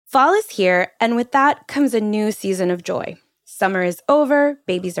Fall is here, and with that comes a new season of joy. Summer is over,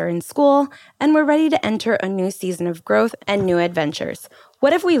 babies are in school, and we're ready to enter a new season of growth and new adventures.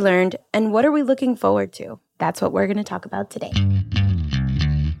 What have we learned, and what are we looking forward to? That's what we're going to talk about today.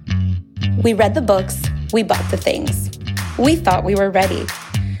 We read the books, we bought the things. We thought we were ready.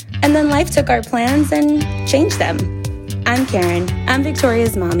 And then life took our plans and changed them. I'm Karen, I'm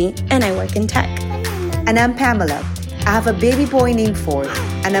Victoria's mommy, and I work in tech. And I'm Pamela. I have a baby boy named Ford,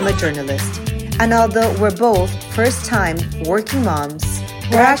 and I'm a journalist. And although we're both first-time working moms,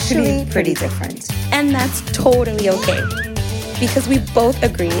 we're actually pretty different. And that's totally okay. Because we both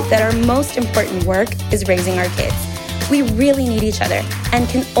agree that our most important work is raising our kids. We really need each other and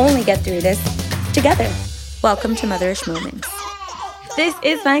can only get through this together. Welcome to Motherish Moments. This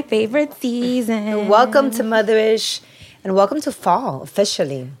is my favorite season. Welcome to Motherish. And welcome to fall,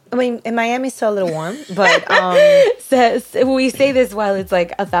 officially. I mean, in Miami, it's still a little warm, but... So we say this while it's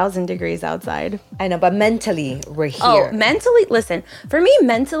like 1,000 degrees outside. I know, but mentally, we're here. Oh, mentally, listen. For me,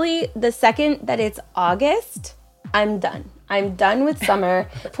 mentally, the second that it's August, I'm done. I'm done with summer.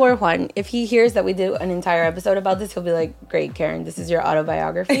 Poor Juan, if he hears that we did an entire episode about this, he'll be like, great, Karen, this is your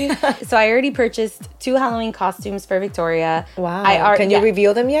autobiography. So I already purchased 2 Halloween costumes for Victoria. Wow. Can you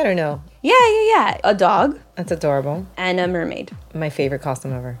reveal them yet or no? Yeah. A dog. That's adorable. And a mermaid. My favorite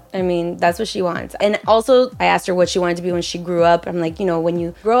costume ever. I mean, that's what she wants. And also, I asked her what she wanted to be when she grew up. I'm like, you know, when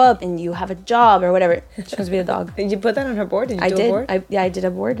you grow up and you have a job or whatever, she wants to be a dog. Did you put that on her board? Did you do a board? I did a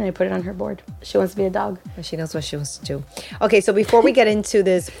board and I put it on her board. She wants to be a dog. She knows what she wants to do. Okay, so before we get into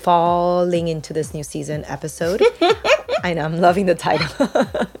this falling into this new season episode, I know, I'm loving the title.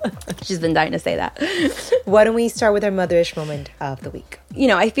 She's been dying to say that. Why don't we start with our motherish moment of the week? You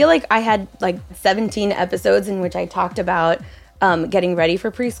know, I feel like I had like 17 episodes in which I talked about getting ready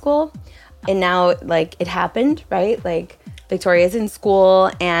for preschool. And now, like, it happened, right? Like, Victoria's in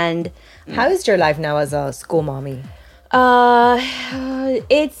school and... How is your life now as a school mommy?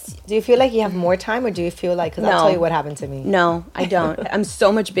 It's... Do you feel like you have more time or do you feel like... Because I'll tell you what happened to me. No, I don't. I'm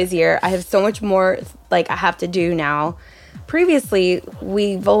so much busier. I have so much more, like, I have to do now. Previously,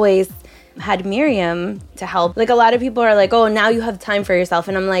 we've always had Miriam to help. Like, a lot of people are like, oh, now you have time for yourself.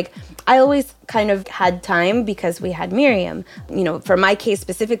 And I'm like, I always kind of had time because we had Miriam. You know, for my case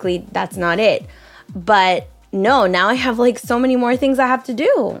specifically, that's not it. But no, now I have, like, so many more things I have to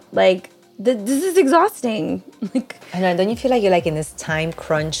do. Like, this is exhausting. Like, and don't you feel like you're like in this time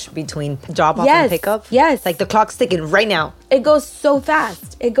crunch between drop off and pick up? Yes. Like the clock's ticking right now. It goes so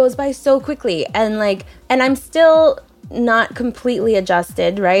fast. It goes by so quickly. And I'm still not completely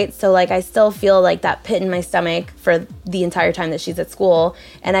adjusted, right? So like I still feel like that pit in my stomach for the entire time that she's at school.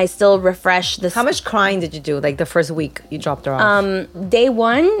 And I still refresh this. How much crying did you do? Like the first week you dropped her off? Day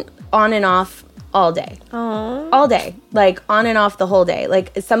 1, on and off. All day. Aww. All day. Like, on and off the whole day.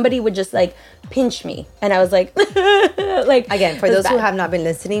 Like, somebody would just, like, pinch me. And I was like, like... Again, for those who have not been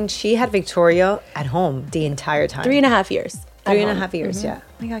listening, she had Victoria at home the entire time. 3.5 years. 3.5 years, yeah.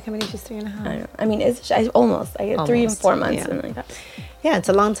 Oh my God, I can't believe she's 3.5. I don't know. I mean, it's almost. I get 3 and 4 months. Yeah. Something like that. Yeah, it's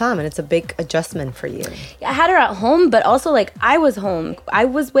a long time, and it's a big adjustment for you. I had her at home, but also, like, I was home. I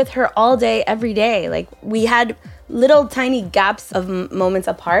was with her all day, every day. Like, we had little tiny gaps of moments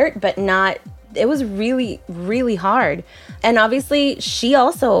apart, but not... It was really, really hard. And obviously, she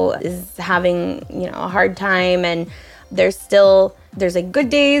also is having, you know, a hard time. And there's like good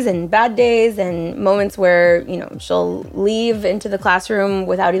days and bad days and moments where, you know, she'll leave into the classroom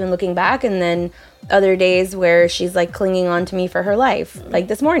without even looking back. And then other days where she's like clinging on to me for her life. Like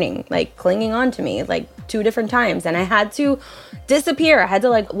this morning, like clinging on to me like 2 different times. And I had to disappear. I had to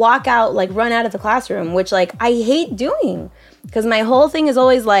like walk out, like run out of the classroom, which like I hate doing. Because my whole thing is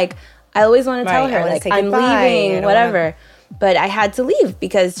always like, I always want to tell her, like, I'm leaving, whatever. But I had to leave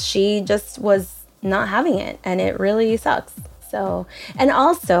because she just was not having it. And it really sucks. So, and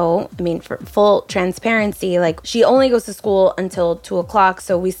also, I mean, for full transparency, like, she only goes to school until 2 o'clock.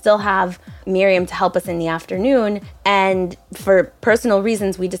 So we still have Miriam to help us in the afternoon. And for personal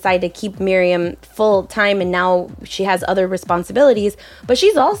reasons, we decided to keep Miriam full time. And now she has other responsibilities. But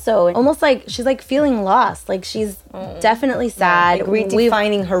she's also almost like, she's like feeling lost. Like, she's definitely sad. Like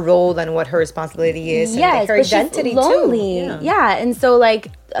redefining her role and what her responsibility is. Yes, and her identity she's lonely. too. Yeah. And so,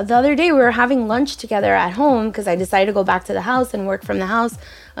 like, the other day we were having lunch together at home because I decided to go back to the house and work from the house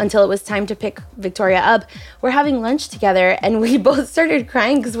until it was time to pick Victoria up. We're having lunch together and we both started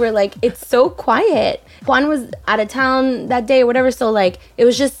crying because we're like, it's so quiet. Juan was out of town that day or whatever. So like, it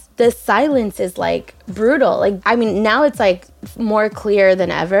was just, the silence is like brutal. Like, I mean, now it's like more clear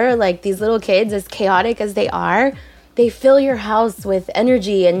than ever. Like these little kids, as chaotic as they are, they fill your house with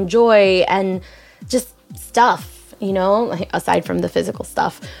energy and joy and just stuff. you know, like, aside from the physical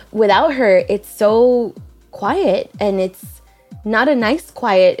stuff. Without her, it's so quiet, and it's not a nice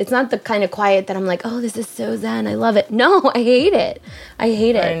quiet. It's not the kind of quiet that I'm like, oh, this is so zen, I love it. No, I hate it. I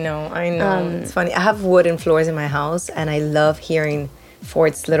know. It's funny. I have wooden floors in my house, and I love hearing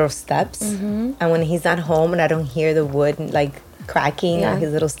Ford's little steps. And when he's not home and I don't hear the wood like cracking on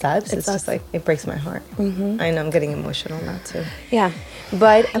his little steps, it's just like, it breaks my heart. I know, I'm getting emotional now too. Yeah.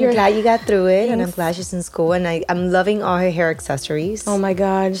 But I'm glad you got through it, and I'm glad she's in school, and I'm loving all her hair accessories. Oh my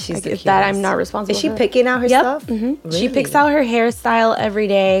God. She's the cutest. That I'm not responsible Is she for. picking out her stuff? Really? Really? She picks out her hairstyle every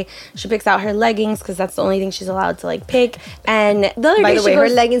day. She picks out her leggings because that's the only thing she's allowed to like pick. And the other By day the way, her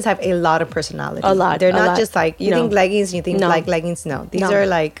leggings have a lot of personality. A lot. They're not just like, you think leggings, you think No. like leggings. No, these are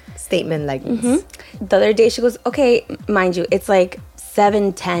like statement leggings. The other day she goes, okay, mind you, it's like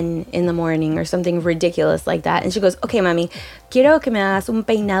 7:10 in the morning or something ridiculous like that. And she goes, okay, mami, quiero que me hagas un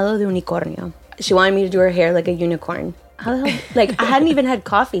peinado de unicornio. She wanted me to do her hair like a unicorn. How the hell? Like, I hadn't even had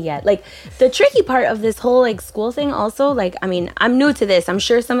coffee yet. Like, the tricky part of this whole like school thing also, like, I mean, I'm new to this. I'm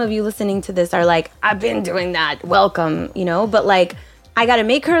sure some of you listening to this are like, I've been doing that. Welcome, you know? But like, I gotta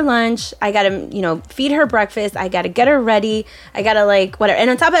make her lunch. I gotta, you know, feed her breakfast. I gotta get her ready. I gotta like, whatever. And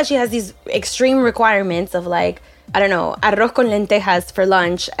on top of that, she has these extreme requirements of like, I don't know, arroz con lentejas for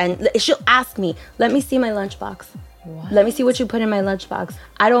lunch. And she'll ask me, let me see my lunchbox. What? Let me see what you put in my lunchbox.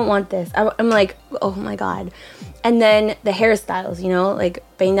 I don't want this. I'm like, oh my God. And then the hairstyles, you know, like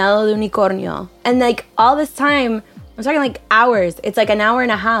peinado de unicornio. And like all this time, I'm talking like hours. It's like an hour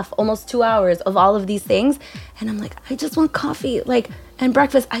and a half, almost 2 hours of all of these things. And I'm like, I just want coffee, like, and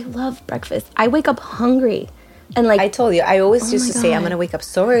breakfast. I love breakfast. I wake up hungry. And like I told you, I always used to say, I'm going to wake up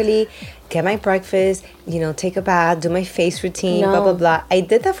so early, get my breakfast, you know, take a bath, do my face routine, blah, blah, blah. I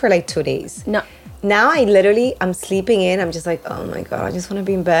did that for like 2 days. No. Now I'm sleeping in. I'm just like, oh my God, I just want to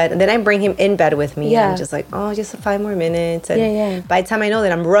be in bed. And then I bring him in bed with me. Yeah. And I'm just like, oh, just 5 more minutes. And by the time I know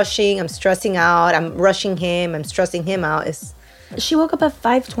that I'm rushing, I'm stressing out, I'm rushing him, I'm stressing him out. She woke up at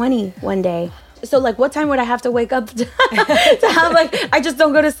 5:20 one day. So like, what time would I have to wake up to have like, I just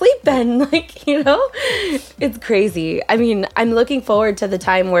don't go to sleep then. Like, you know, it's crazy. I mean, I'm looking forward to the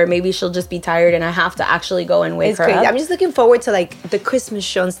time where maybe she'll just be tired and I have to actually go and wake her up. I'm just looking forward to like the Christmas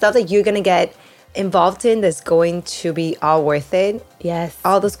show and stuff that you're going to get involved in that's going to be all worth it. Yes.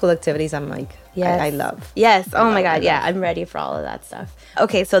 All the school activities I'm like, yes. I love. Yes. Oh my God. Yeah. I'm ready for all of that stuff.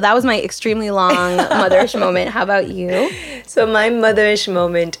 Okay. So that was my extremely long motherish moment. How about you? So my motherish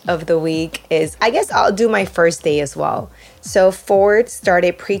moment of the week is, I guess I'll do my first day as well. So Ford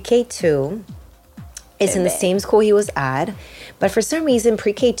started pre-K 2. It's in the same school he was at. But for some reason,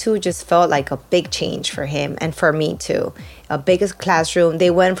 pre-K 2 just felt like a big change for him and for me too. A biggest classroom.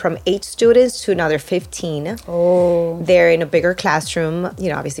 They went from 8 students to another 15. Oh. They're in a bigger classroom, you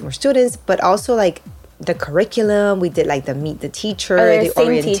know, obviously more students, but also like the curriculum. We did like the meet the teacher, the same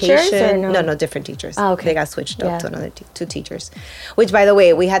orientation. Teachers or no? No, different teachers. Oh, okay. They got switched up to another 2 teachers. Which, by the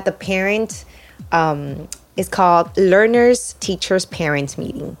way, we had the parent, it's called Learners Teachers Parent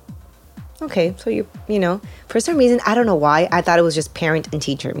Meeting. Okay, so you know, for some reason, I don't know why, I thought it was just parent and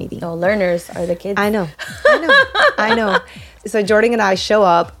teacher meeting. No, learners are the kids. I know. So Jordan and I show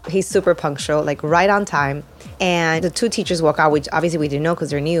up. He's super punctual, like right on time. And the 2 teachers walk out, which obviously we didn't know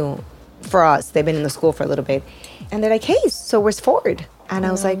because they're new for us. They've been in the school for a little bit. And they're like, hey, so where's Ford? And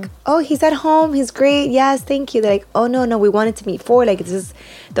I was like, oh, he's at home. He's great. Yes, thank you. They're like, oh, no, we wanted to meet Ford. Like, this is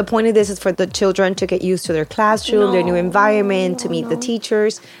the point of this is for the children to get used to their classroom, their new environment, to meet the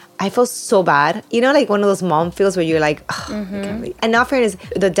teachers. I feel so bad. You know, like one of those mom feels where you're like, oh, I can't believe. And now, fairness,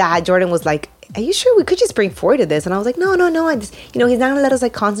 the dad, Jordan, was like, are you sure we could just bring Ford to this? And I was like, no. I just, you know, he's not going to let us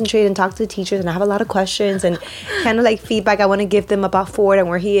like concentrate and talk to the teachers. And I have a lot of questions and kind of like feedback I want to give them about Ford and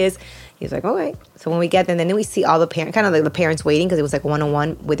where he is. He's like, all right. So when we get there, then we see all the parents, kind of like the parents waiting because it was like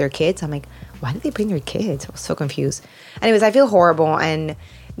one-on-one with their kids. I'm like, why did they bring their kids? I was so confused. Anyways, I feel horrible. And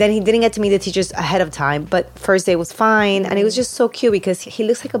then he didn't get to meet the teachers ahead of time, but first day was fine. And it was just so cute because he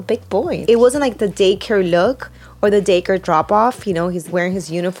looks like a big boy. It wasn't like the daycare look or the daycare drop-off. You know, he's wearing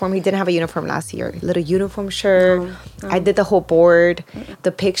his uniform. He didn't have a uniform last year. Little uniform shirt. I did the whole board,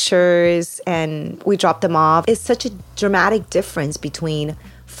 the pictures, and we dropped them off. It's such a dramatic difference between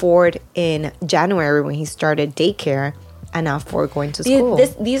Ford in January when he started daycare and now Ford going to school.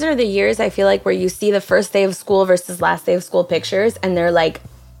 These are the years I feel like where you see the first day of school versus last day of school pictures and they're like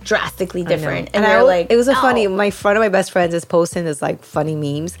drastically different. And they're like, it was so funny. One of my best friends is posting this like funny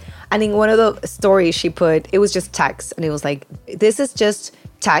memes. And in one of the stories she put, it was just text. And it was like, this is just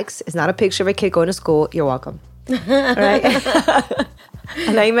text. It's not a picture of a kid going to school. You're welcome. Right?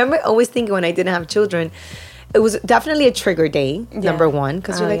 And I remember always thinking when I didn't have children, It was definitely a trigger day, number one,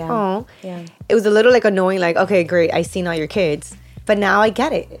 because you're like, yeah. oh. Yeah. It was a little like annoying, like, okay, great, I seen all your kids. But now I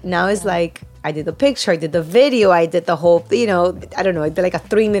get it. Now it's like, I did the picture, I did the video, I did the whole, I don't know, I did like a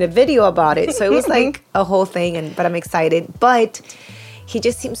 3-minute video about it. So it was like a whole thing, but I'm excited. But he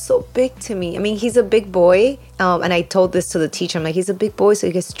just seems so big to me. I mean, he's a big boy. And I told this to the teacher. I'm like, he's a big boy, so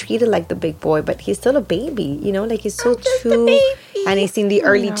he gets treated like the big boy, but he's still a baby, like he's so two. And he's in the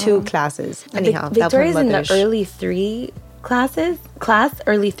early 2 classes. Anyhow, Victoria's in the early 3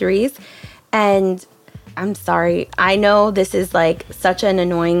 early 3s. And I'm sorry. I know this is like such an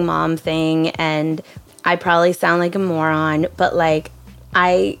annoying mom thing, and I probably sound like a moron, but like,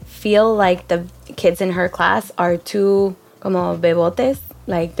 I feel like the kids in her class are too como bebotes.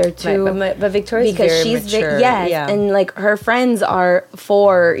 Like they're too, right, but Victoria's because very she's mature. Yes, and like her friends are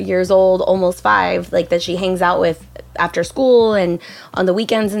 4 years old, almost 5, like that she hangs out with after school and on the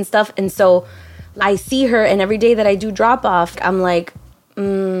weekends and stuff. And so I see her, and every day that I do drop off, I'm like,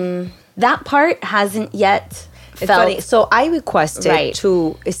 that part hasn't yet It's felt. funny. So I requested Right.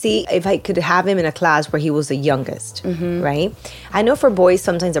 to see if I could have him in a class where he was the youngest, right? I know for boys,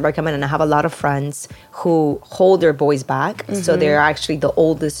 sometimes I recommend, and I have a lot of friends who hold their boys back. So they're actually the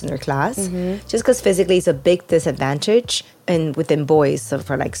oldest in their class. Just because physically it's a big disadvantage and within boys, so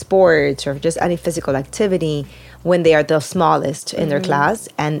for like sports or just any physical activity, when they are the smallest in their class.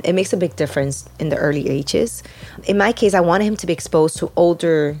 And it makes a big difference in the early ages. In my case, I wanted him to be exposed to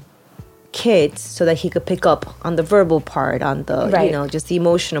older kids so that he could pick up on the verbal part, on the Right. just the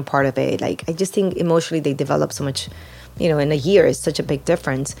emotional part of it. Like, I just think emotionally they develop so much, in a year is such a big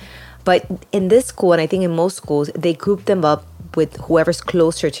difference. But in this school, and I think in most schools, they group them up with whoever's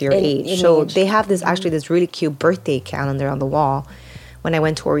closer to your age. in So age. they have this this really cute birthday calendar on the wall when I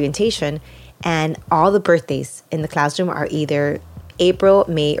went to orientation, and all the birthdays in the classroom are either April,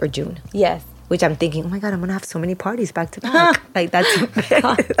 May, or June. Yes. Which I'm thinking, oh my God, I'm gonna have so many parties back to back. Like that's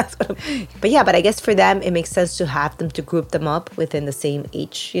but I guess for them it makes sense to have them, to group them up within the same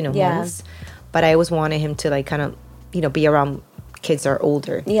age, months. But I always wanted him to like kind of, be around kids that are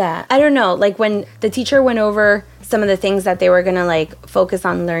older. Yeah. I don't know. Like when the teacher went over some of the things that they were going to like focus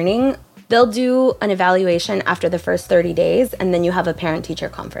on learning, they'll do an evaluation after the first 30 days, and then you have a parent-teacher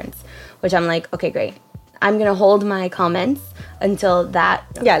conference, which I'm like, okay, great. I'm going to hold my comments until that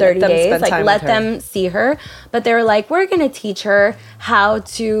 30 days. Like, let them see her. But they were like, we're going to teach her how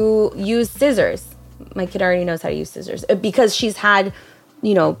to use scissors. My kid already knows how to use scissors because she's had,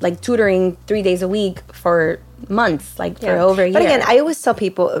 like tutoring 3 days a week for months, like for over a year. But again, I always tell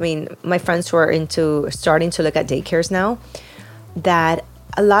people, my friends who are starting to look at daycares now, that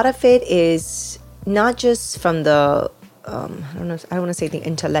a lot of it is not just from the I don't want to say the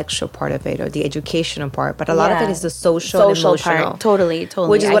intellectual part of it or the educational part, but a lot of it is the social and emotional part. Totally.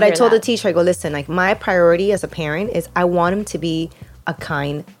 Which is what I told the teacher. I go, listen, like my priority as a parent is I want him to be a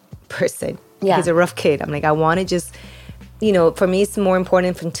kind person. Yeah. He's a rough kid. I'm like, I want to just, for me, it's more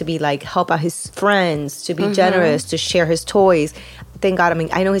important for him to be like, help out his friends, to be generous, to share his toys. Thank God.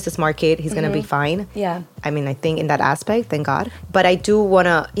 I know he's a smart kid. He's going to be fine. Yeah. I think in that aspect, thank God. But I do want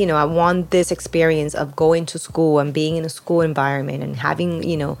to, I want this experience of going to school and being in a school environment and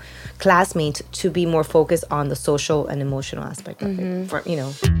having, classmates to be more focused on the social and emotional aspect of it.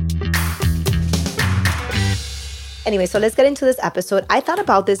 Anyway, so let's get into this episode. I thought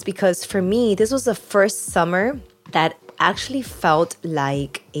about this because for me, this was the first summer that actually felt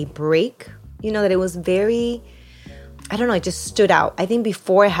like a break. That it was very, I don't know, it just stood out. I think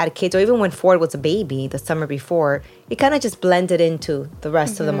before I had kids, or even when Ford was a baby, the summer before, it kind of just blended into the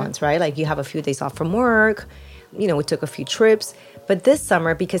rest of the months, right? Like you have a few days off from work, we took a few trips. But this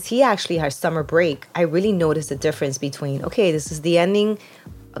summer, because he actually had summer break, I really noticed the difference between, okay, this is the ending.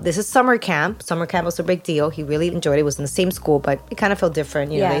 This is summer camp. Summer camp was a big deal. He really enjoyed it. It was in the same school, but it kind of felt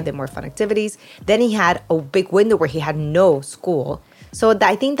different. They did more fun activities. Then he had a big window where he had no school. So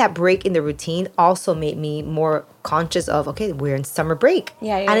I think that break in the routine also made me more conscious of, okay, we're in summer break.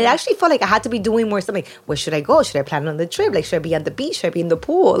 And it actually felt like I had to be doing more stuff. Like, where should I go? Should I plan on the trip? Like, should I be on the beach? Should I be in the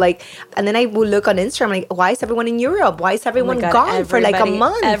pool? Like, and then I would look on Instagram, like, why is everyone in Europe? Why is everyone gone for like a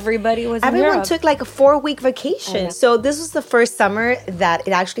month? Everybody was in Europe. Everyone took like a 4-week vacation. So this was the first summer that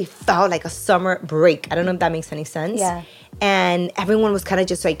it actually felt like a summer break. I don't know if that makes any sense. Yeah. And everyone was kind of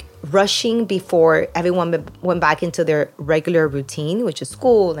just like rushing before everyone went back into their regular routine, which is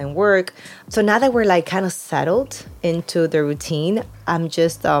school and work. So now that we're like kind of settled into the routine, I'm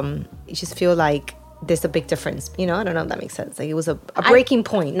just, you just feel like there's a big difference. I don't know if that makes sense. Like it was a breaking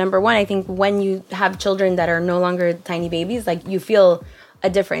point. Number one, I think when you have children that are no longer tiny babies, like you feel a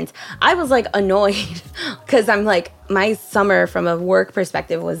difference. I was like annoyed because I'm like, my summer from a work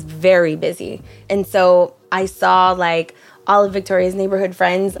perspective was very busy. And so I saw like all of Victoria's neighborhood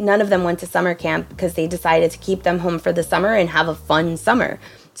friends. None of them went to summer camp because they decided to keep them home for the summer and have a fun summer.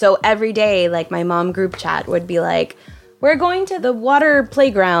 So every day, like my mom group chat would be like, we're going to the water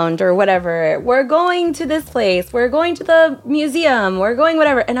playground or whatever. We're going to this place. We're going to the museum. We're going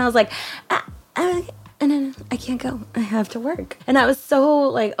whatever. And I was like, I can't go. I have to work. And I was so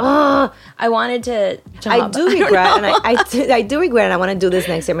like, oh, I wanted to job. I do regret, and I do regret, and I want to do this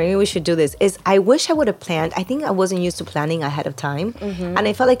next year. Maybe we should do this. Is I wish I would have planned. I think I wasn't used to planning ahead of time. And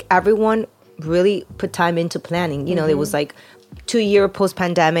I felt like everyone really put time into planning. You know, it was like 2-year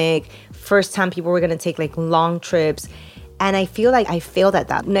post-pandemic, first time people were going to take like long trips. And I feel like I failed at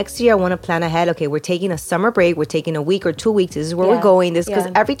that. Next year, I want to plan ahead. Okay, we're taking a summer break. We're taking a week or 2 weeks. This is where we're going. This because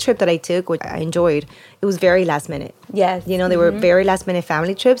every trip that I took, which I enjoyed, it was very last minute. Yes. You know, they were very last minute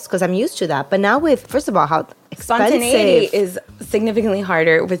family trips because I'm used to that. But now with, first of all, how expensive. Spontaneity is significantly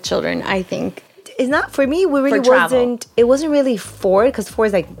harder with children, I think. It's not, for me, we really wasn't, it wasn't really Ford because Ford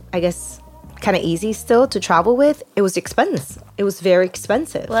is like, I guess, kind of easy still to travel with. It was expensive. It was very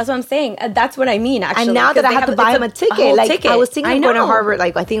expensive. Well, that's what I'm saying. That's what I mean, actually. And now that I have to buy him a ticket, like I was thinking of going to Harbor,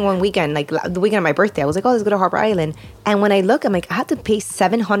 like I think one weekend, like the weekend of my birthday, I was like, oh, let's go to Harbor Island. And when I look, I'm like, I had to pay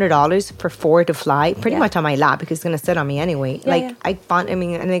 $700 for Ford to fly, pretty much on my lap because it's gonna sit on me anyway. I found, I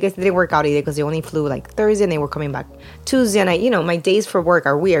mean, and I guess it didn't work out either because they only flew like Thursday and they were coming back Tuesday. And I, you know, my days for work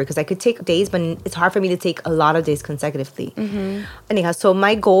are weird because I could take days, but it's hard for me to take a lot of days consecutively. Anyhow, so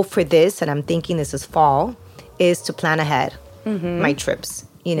my goal for this, and I'm thinking this is fall, is to plan ahead. My trips,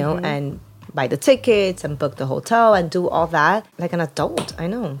 you know, and buy the tickets and book the hotel and do all that like an adult. I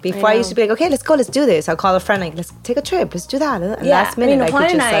know. Before I used to be like, okay, let's go, let's do this. I'll call a friend, like, let's take a trip, let's do that. And last minute,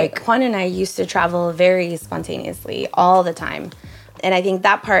 Juan and I used to travel very spontaneously all the time. And I think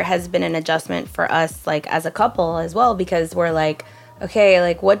that part has been an adjustment for us, like, as a couple as well, because we're like, okay,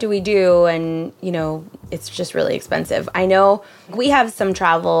 like, what do we do? And, you know, it's just really expensive. I know we have some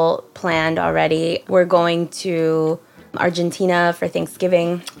travel planned already. We're going to Argentina for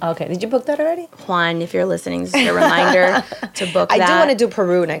Thanksgiving. Okay, did you book that already? Juan, if you're listening, just a reminder to book that. I do want to do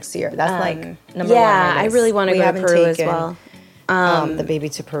Peru next year. That's like number one. Yeah, I really want to go to Peru as well. The baby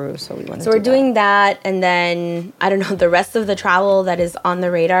to Peru, so we want to. So we're doing that, and then I don't know. The rest of the travel that is on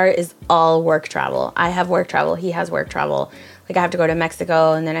the radar is all work travel. I have work travel. He has work travel. Like I have to go to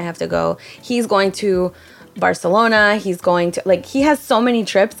Mexico, and then I have to go. He's going to Barcelona. He's going to he has so many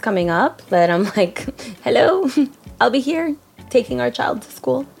trips coming up that I'm like, hello. I'll be here taking our child to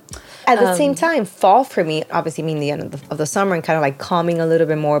school. At the same time, fall for me, obviously mean the end of the summer and kind of like calming a little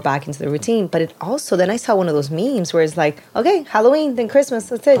bit more back into the routine. But it also, then I saw one of those memes where it's like, okay, Halloween, then Christmas,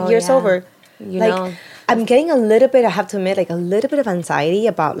 that's it, year's over. You know. I'm getting a little bit, I have to admit, like a little bit of anxiety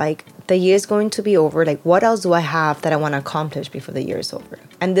about like the year's going to be over. Like what else do I have that I want to accomplish before the year is over?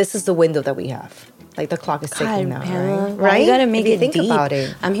 And this is the window that we have. Like the clock is ticking now, Pamela, right? You gotta make it think deep. About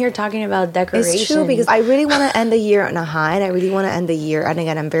it. I'm here talking about decoration. It's true because I really want to end the year on a high, and I really want to end the year. And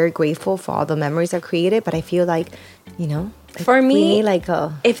again, I'm very grateful for all the memories I've created. But I feel like, you know, for me, we need like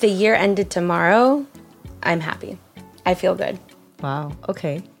if the year ended tomorrow, I'm happy. I feel good. Wow.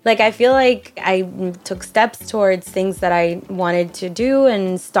 Okay. Like I feel like I took steps towards things that I wanted to do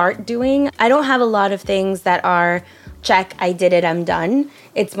and start doing. I don't have a lot of things that are check, I did it, I'm done.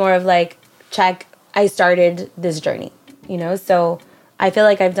 It's more of like check, I started this journey, you know? So I feel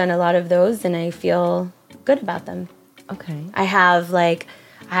like I've done a lot of those and I feel good about them. Okay. I have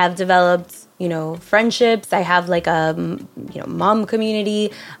developed, you know, friendships. I have like a, you know, mom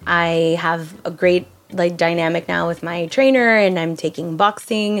community. I have a great like dynamic now with my trainer and I'm taking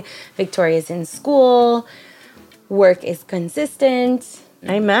boxing. Victoria's in school. Work is consistent.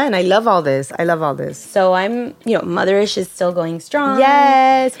 Amen. I love all this. So I'm, you know, Motherish is still going strong.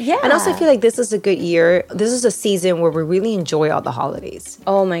 Yes. Yeah. And also I feel like this is a good year. This is a season where we really enjoy all the holidays.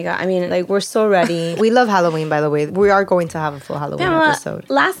 Oh my God. I mean, like we're so ready. We love Halloween, by the way. We are going to have a full Halloween episode.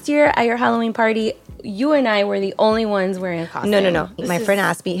 Last year at your Halloween party, you and I were the only ones wearing a costume. No. My friend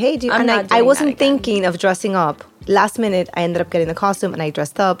asked me, hey, do you... And I wasn't thinking of dressing up. Last minute, I ended up getting the costume and I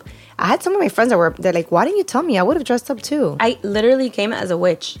dressed up. I had some of my friends they're like, why didn't you tell me? I would have dressed up too. I literally came as a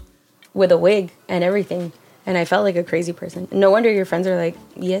witch with a wig and everything. And I felt like a crazy person. No wonder your friends are like,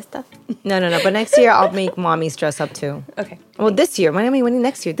 yes, stuff. No. But next year, I'll make mommies dress up too. Okay. Well, this year. When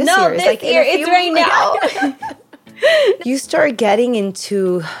next year? This year. It's right now. You start getting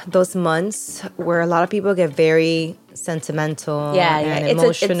into those months where a lot of people get very sentimental and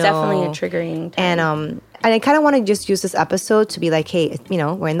emotional. It's definitely a triggering time. And I kind of want to just use this episode to be like, hey, you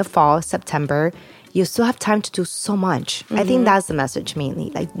know, we're in the fall, September. you still have time to do so much. I think that's the message mainly.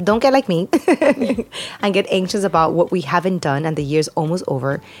 Like, don't get like me and get anxious about what we haven't done and the year's almost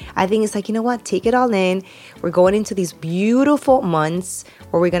over. I think it's like, you know what? Take it all in. We're going into these beautiful months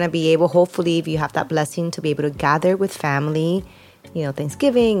where we're going to be able, hopefully, if you have that blessing, to be able to gather with family, you know,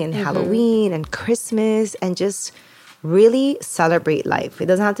 Thanksgiving and Halloween and Christmas, and just really celebrate life. It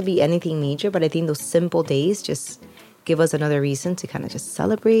doesn't have to be anything major, but I think those simple days just give us another reason to kind of just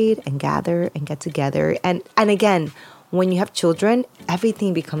celebrate and gather and get together. And again, when you have children,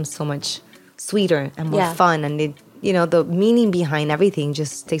 everything becomes so much sweeter and more fun. And it, you know, the meaning behind everything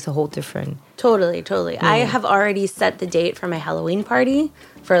just takes a whole different... Totally. I have already set the date for my Halloween party,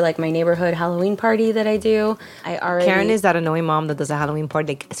 for like my neighborhood Halloween party that I do. Karen is that annoying mom that does a Halloween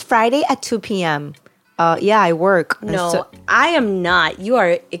party. Like, it's Friday at 2 p.m. Yeah, I work. No, I am not. You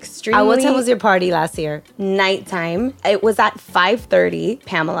are extremely... what time was your party last year? Nighttime. It was at 5:30,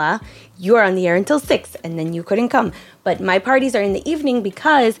 Pamela. You are on the air until 6, and then you couldn't come. But my parties are in the evening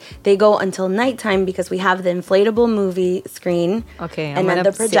because they go until nighttime, because we have the inflatable movie screen. Okay. And then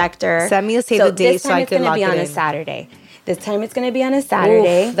the projector. Send me a save the date so I can lock it in. This time it's going to be on a Saturday. This time it's going to be on a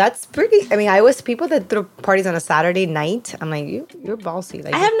Saturday. Oof, that's pretty... I mean, I always... People that throw parties on a Saturday night, I'm like, you're bossy.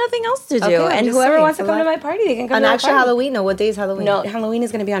 Like, I have nothing else to do. Okay, and whoever wants to come to my party, they can come to my party. An actual Halloween? No, what day is Halloween? No, Halloween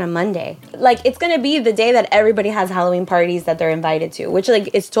is going to be on a Monday. Like, it's going to be the day that everybody has Halloween parties that they're invited to, which, like,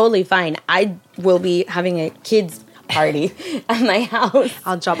 is totally fine. I will be having a kids party at my house.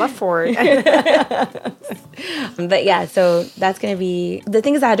 I'll drop a fort. But yeah, so that's going to be... The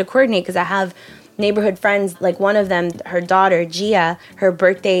thing is, I had to coordinate because I have neighborhood friends. Like, one of them, her daughter, Gia, her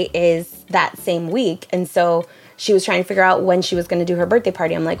birthday is that same week. And so she was trying to figure out when she was going to do her birthday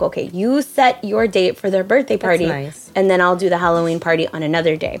party. I'm like, okay, you set your date for their birthday party. That's nice. And then I'll do the Halloween party on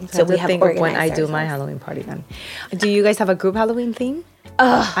another day. So we have think organized of when I do ourselves. my Halloween party then. Do you guys have a group Halloween theme?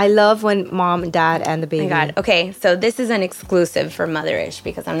 I love when mom, dad, and the baby. Oh my God. Okay, so this is an exclusive for Motherish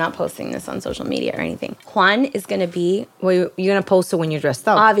because I'm not posting this on social media or anything. Juan is going to be... Well, you're going to post it when you're dressed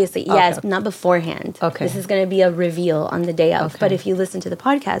up? Obviously, yes, Okay. not beforehand. Okay. This is going to be a reveal on the day of. Okay. But if you listen to the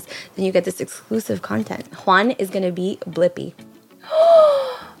podcast, then you get this exclusive content. Juan is going to be Blippi.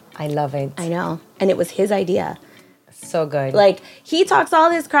 I love it. I know. And it was his idea. So good. Like, he talks all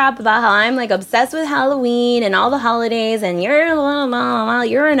this crap about how I'm, like, obsessed with Halloween and all the holidays and you're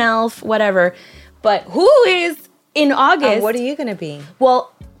an elf, whatever. But who is in August? what are you going to be?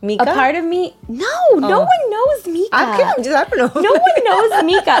 Well, Mika? a part of me... No one knows Mika. I don't know. No one knows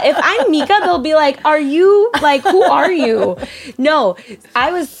Mika. If I'm Mika, they'll be like, are you, like, who are you? No,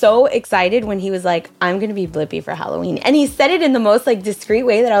 I was so excited when he was like, I'm going to be Blippi for Halloween. And he said it in the most, like, discreet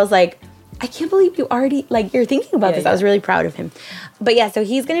way that I was like, I can't believe you already, like, you're thinking about this. Yeah. I was really proud of him. But yeah, so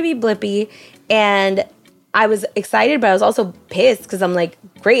he's going to be Blippi. And I was excited, but I was also pissed because I'm like,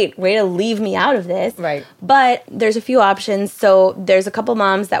 great, way to leave me out of this. Right. But there's a few options. So there's a couple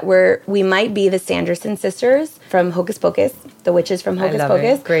moms that we might be the Sanderson sisters from Hocus Pocus, the witches from Hocus I love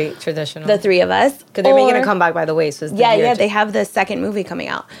Pocus. it. Great, traditional. The three of us. Because they're making a comeback, by the way. So it's the Yeah, year they have the second movie coming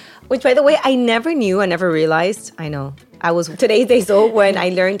out. Which, by the way, I never knew. I never realized. I know. I was today's days old when I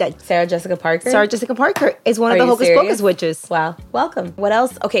learned that Sarah Jessica Parker is one of the you Hocus serious? Pocus witches. Wow. Welcome. What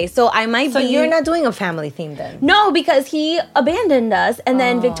else? Okay, so I might So be... you're not doing a family theme then? No, because he abandoned us, and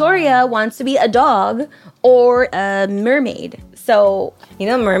then Victoria wants to be a dog or a mermaid. So, You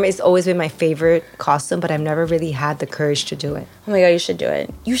know, mermaid's always been my favorite costume, but I've never really had the courage to do it. oh my God, you should do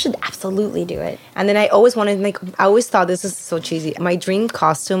it. You should absolutely do it. And then I always wanted, like, I always thought this is so cheesy. My dream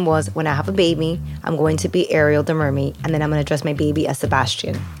costume was when I have a baby, I'm going to be Ariel the mermaid, and then I'm going to dress my baby as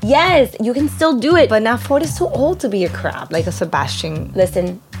Sebastian. Yes, you can still do it. But now Ford is too old to be a crab, like a Sebastian.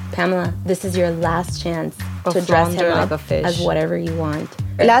 Listen, Pamela, this is your last chance to dress him flounder up like a fish. as whatever you want.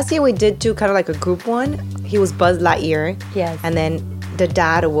 Last year we did do kind of like a group one. He was Buzz Lightyear. Yes. And then the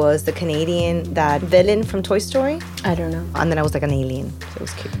dad was the Canadian, that villain from Toy Story. I don't know. And then I was like an alien. So it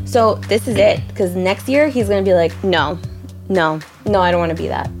was cute. So this is it, because next year he's gonna be like, no, I don't want to be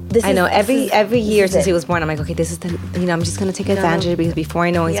that. I know every year since he it. was born, I'm like, okay, this is the, I'm just gonna take advantage of it, because before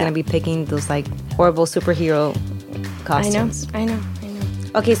I know he's Yeah. gonna be picking those like horrible superhero costumes. I know.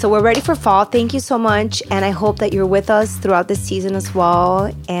 Okay, so we're ready for fall. Thank you so much. And I hope that you're with us throughout this season as well.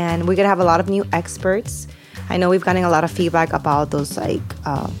 And we're going to have a lot of new experts. I know we've gotten a lot of feedback about those like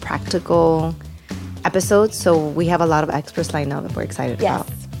practical episodes. So we have a lot of experts lined up that we're excited about.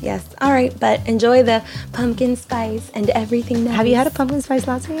 Yes. All right, but enjoy the pumpkin spice and everything nice. Have you had a pumpkin spice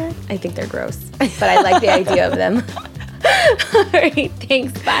latte yet? I think they're gross, but I like the idea of them. All right,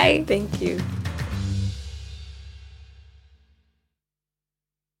 thanks. Bye. Thank you.